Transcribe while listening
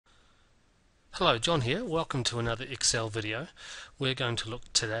Hello, John here. Welcome to another Excel video. We're going to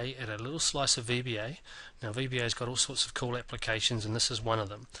look today at a little slice of VBA. Now VBA's got all sorts of cool applications and this is one of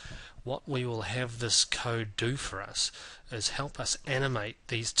them. What we will have this code do for us is help us animate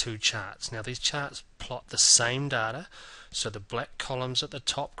these two charts. Now these charts plot the same data, so the black columns at the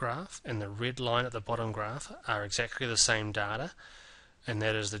top graph and the red line at the bottom graph are exactly the same data, and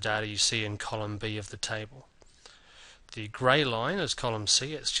that is the data you see in column B of the table. The grey line is column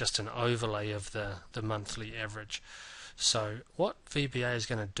C, it's just an overlay of the monthly average. So what VBA is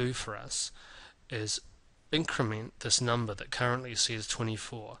going to do for us is increment this number that currently says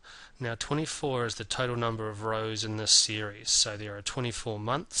 24. Now 24 is the total number of rows in this series, so there are 24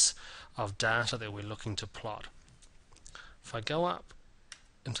 months of data that we're looking to plot. If I go up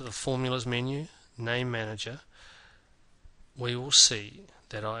into the Formulas menu, Name Manager, we will see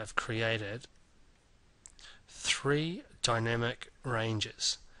that I have created 3 dynamic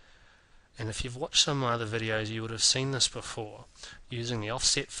ranges, and if you've watched some other videos you would have seen this before. Using the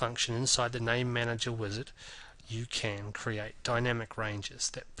offset function inside the Name Manager wizard, you can create dynamic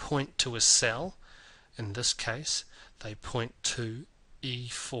ranges that point to a cell. In this case they point to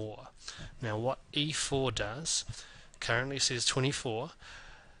E4. Now what E4 does, currently says 24.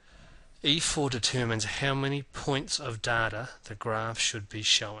 E4 determines how many points of data the graph should be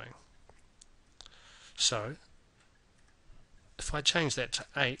showing. So if I change that to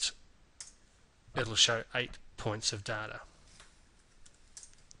 8, it'll show 8 points of data.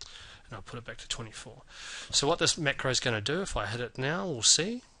 And I'll put it back to 24. So what this macro is going to do, if I hit it now, we'll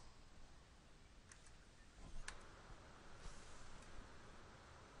see.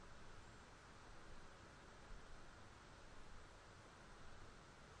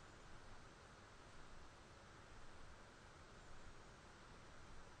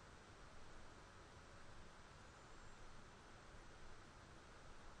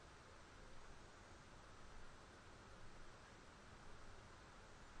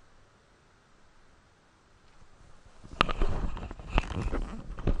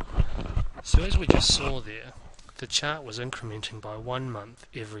 So as we just saw there, the chart was incrementing by 1 month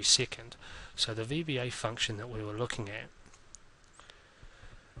every second. So the VBA function that we were looking at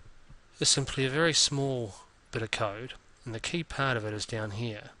is simply a very small bit of code, and the key part of it is down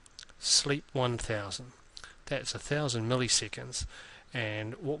here. Sleep 1000. That's 1000 milliseconds,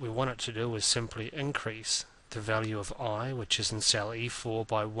 and what we want it to do is simply increase the value of I, which is in cell E4,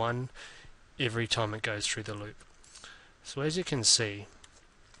 by 1 every time it goes through the loop. So as you can see,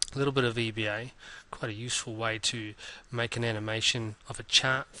 a little bit of VBA, quite a useful way to make an animation of a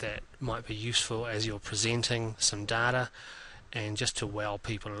chart that might be useful as you're presenting some data and just to wow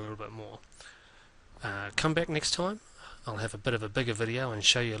people a little bit more. Come back next time. I'll have a bit of a bigger video and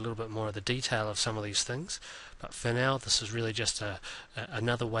show you a little bit more of the detail of some of these things, but for now this is really just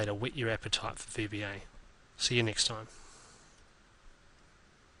another way to whet your appetite for VBA. See you next time.